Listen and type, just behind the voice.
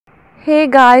Hey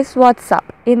guys, what's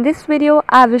up? In this video,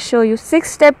 I will show you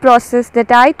 6-step process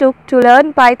that I took to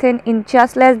learn Python in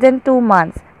just less than 2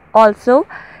 months. Also,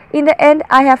 in the end,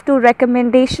 I have 2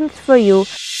 recommendations for you.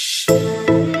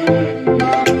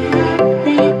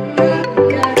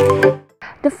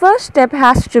 The first step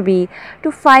has to be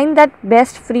to find that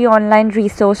best free online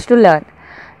resource to learn.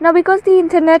 Now, because the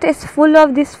internet is full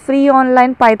of these free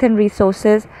online Python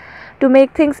resources, to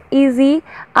make things easy,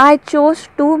 I chose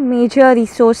 2 major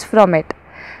resources from it.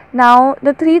 Now,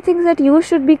 the 3 things that you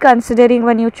should be considering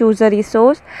when you choose a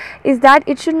resource is that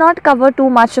it should not cover too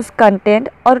much of content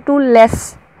or too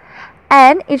less,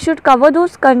 and it should cover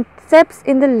those concepts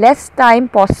in the less time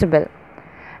possible.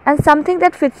 And something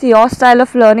that fits your style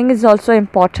of learning is also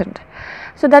important,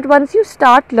 so that once you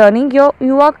start learning,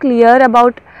 you are clear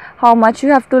about how much you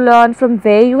have to learn, from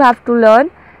where you have to learn,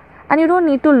 and you don't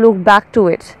need to look back to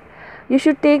it. You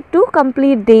should take 2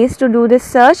 complete days to do this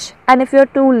search, and if you're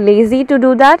too lazy to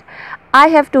do that, I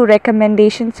have 2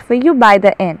 recommendations for you by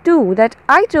the end. 2 that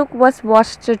I took was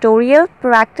watch tutorial,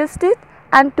 practiced it,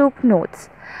 and took notes.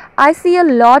 I see a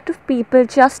lot of people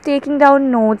just taking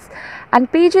down notes and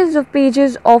pages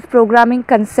of programming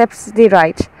concepts they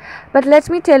write. But let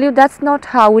me tell you, that's not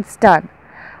how it's done.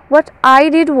 What I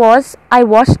did was I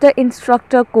watched the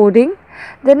instructor coding,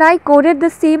 then I coded the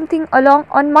same thing along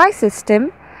on my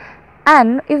system.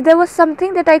 And if there was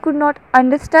something that I could not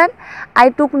understand, I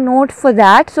took note for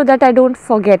that so that I don't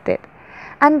forget it.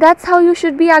 And that's how you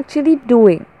should be actually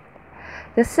doing.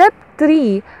 The step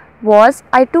 3 was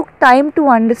I took time to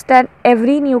understand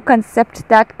every new concept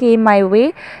that came my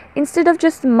way instead of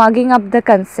just mugging up the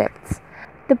concepts.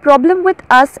 The problem with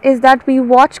us is that we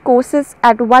watch courses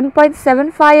at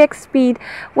 1.75x speed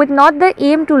with not the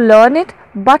aim to learn it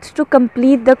but to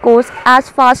complete the course as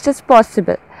fast as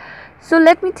possible. So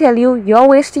let me tell you, you're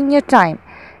wasting your time.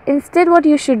 Instead, what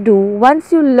you should do,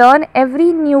 once you learn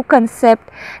every new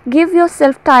concept, give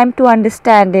yourself time to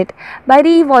understand it by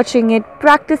re-watching it,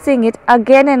 practicing it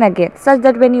again and again, such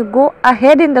that when you go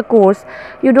ahead in the course,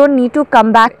 you don't need to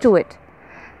come back to it.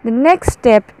 The next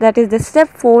step, that is the step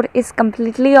 4, is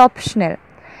completely optional.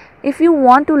 If you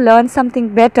want to learn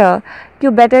something better, you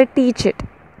better teach it.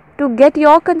 To get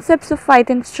your concepts of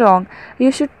Python strong,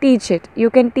 you should teach it.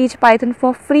 You can teach Python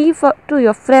for free to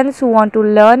your friends who want to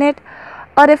learn it,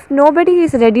 or if nobody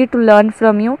is ready to learn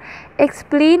from you,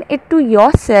 explain it to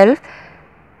yourself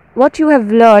what you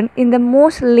have learned in the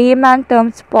most layman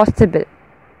terms possible.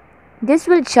 This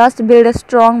will just build a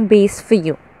strong base for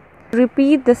you.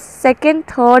 Repeat the second,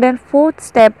 third and fourth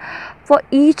step for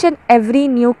each and every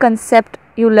new concept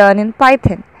you learn in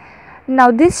Python. Now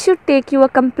this should take you a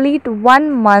complete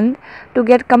 1 month to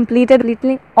get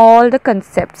completed all the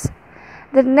concepts.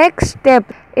 The next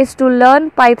step is to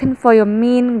learn Python for your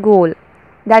main goal.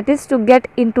 That is to get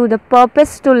into the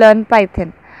purpose to learn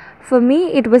Python. For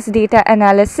me, it was data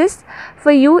analysis.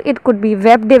 For you, it could be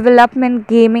web development,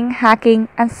 gaming, hacking,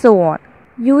 and so on.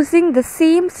 Using the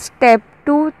same step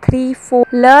 2, 3, 4,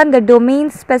 learn the domain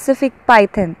specific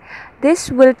Python.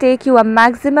 This will take you a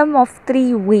maximum of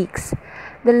 3 weeks.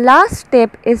 The last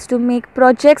step is to make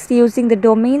projects using the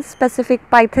domain specific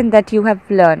Python that you have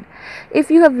learned.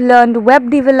 If you have learned web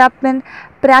development,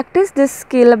 practice this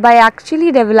skill by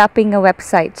actually developing a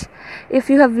website. If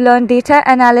you have learned data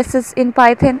analysis in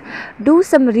Python, do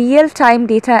some real-time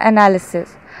data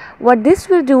analysis. What this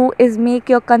will do is make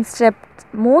your concept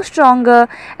more stronger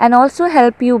and also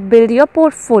help you build your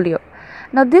portfolio.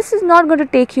 Now this is not going to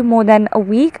take you more than a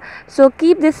week, so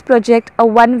keep this project a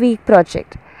 1-week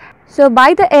project. So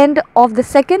by the end of the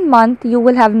second month, you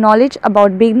will have knowledge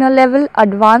about beginner level,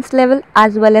 advanced level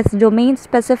as well as domain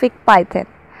specific Python.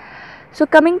 So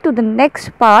coming to the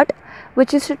next part,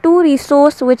 which is 2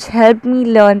 resources which helped me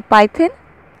learn Python.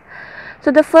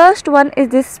 So the first one is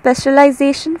this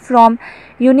specialization from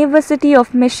University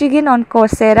of Michigan on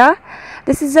Coursera.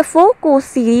 This is a 4-course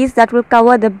series that will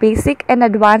cover the basic and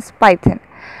advanced Python.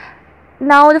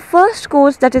 Now the first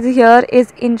course that is here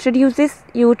is introduces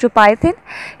you to Python.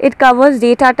 It covers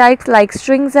data types like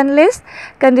strings and lists,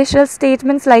 conditional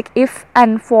statements like if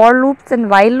and for loops and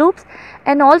while loops,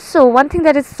 and also one thing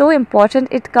that is so important,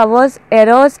 it covers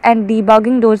errors and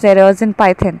debugging those errors in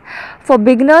Python. For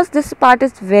beginners, this part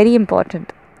is very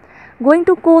important. Going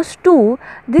to course 2,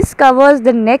 this covers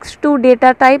the next 2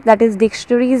 data types, that is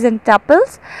dictionaries and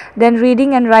tuples, then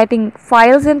reading and writing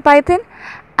files in Python.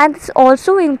 And this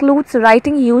also includes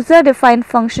writing user-defined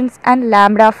functions and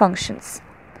lambda functions.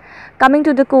 Coming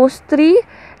to the course 3,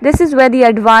 this is where the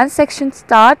advanced section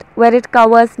starts, where it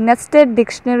covers nested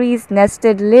dictionaries,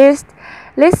 nested lists,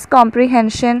 list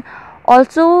comprehension,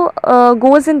 also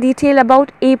goes in detail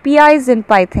about APIs in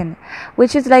Python,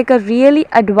 which is like a really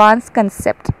advanced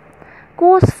concept.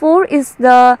 Course 4 is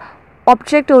the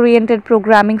object-oriented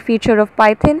programming feature of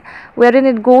Python, wherein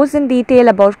it goes in detail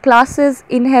about classes,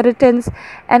 inheritance,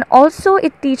 and also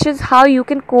it teaches how you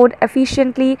can code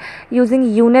efficiently using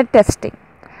unit testing.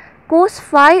 Course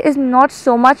 5 is not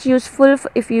so much useful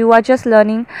if you are just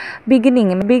learning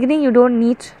beginning. In beginning, you don't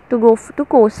need to go to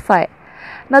course 5.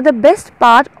 Now the best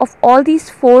part of all these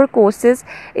 4 courses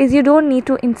is you don't need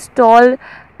to install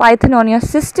Python on your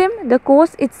system. The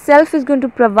course itself is going to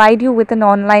provide you with an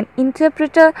online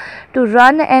interpreter to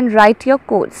run and write your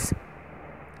codes.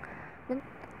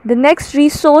 The next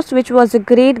resource, which was a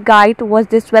great guide, was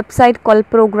this website called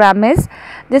Programmiz.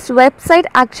 This website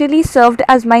actually served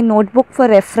as my notebook for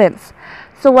reference.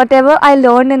 So whatever I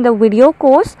learned in the video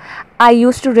course, I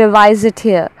used to revise it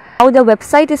here. How the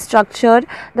website is structured,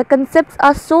 the concepts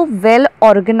are so well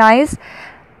organized,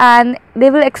 and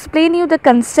they will explain you the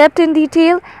concept in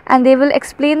detail, and they will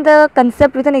explain the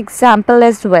concept with an example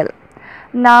as well.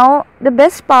 Now the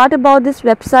best part about this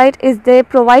website is they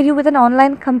provide you with an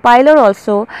online compiler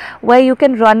also, where you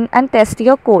can run and test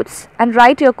your codes and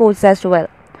write your codes as well.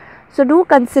 So do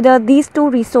consider these 2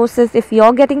 resources if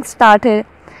you're getting started,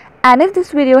 and if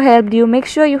this video helped you, make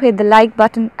sure you hit the like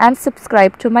button and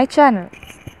subscribe to my channel.